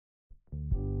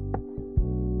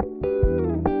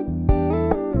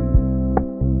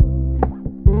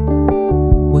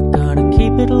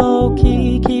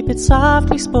It's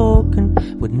softly spoken,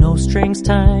 with no strings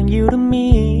tying you to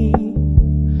me.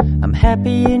 I'm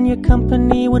happy in your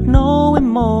company with no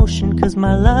emotion, 'cause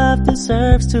my love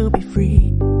deserves to be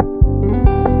free.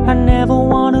 I never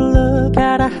wanna look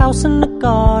at a house in the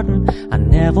garden, I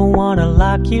never wanna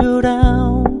lock you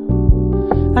down.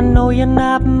 I know you're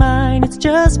not mine, it's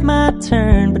just my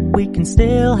turn, but we can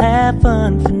still have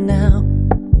fun for now.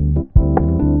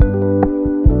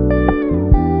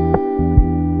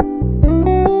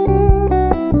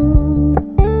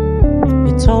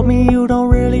 You told me you don't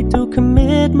really do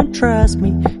commitment, trust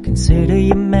me, consider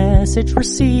your message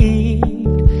received.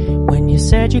 When you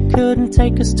said you couldn't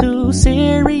take us too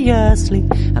seriously,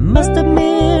 I must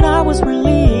admit I was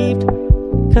relieved.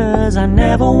 'Cause I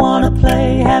never wanna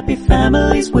play happy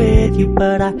families with you,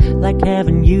 but I like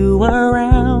having you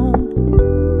around.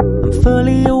 I'm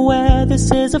fully aware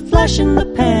this is a flash in the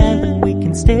pan, but we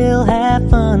can still have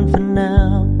fun for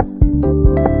now.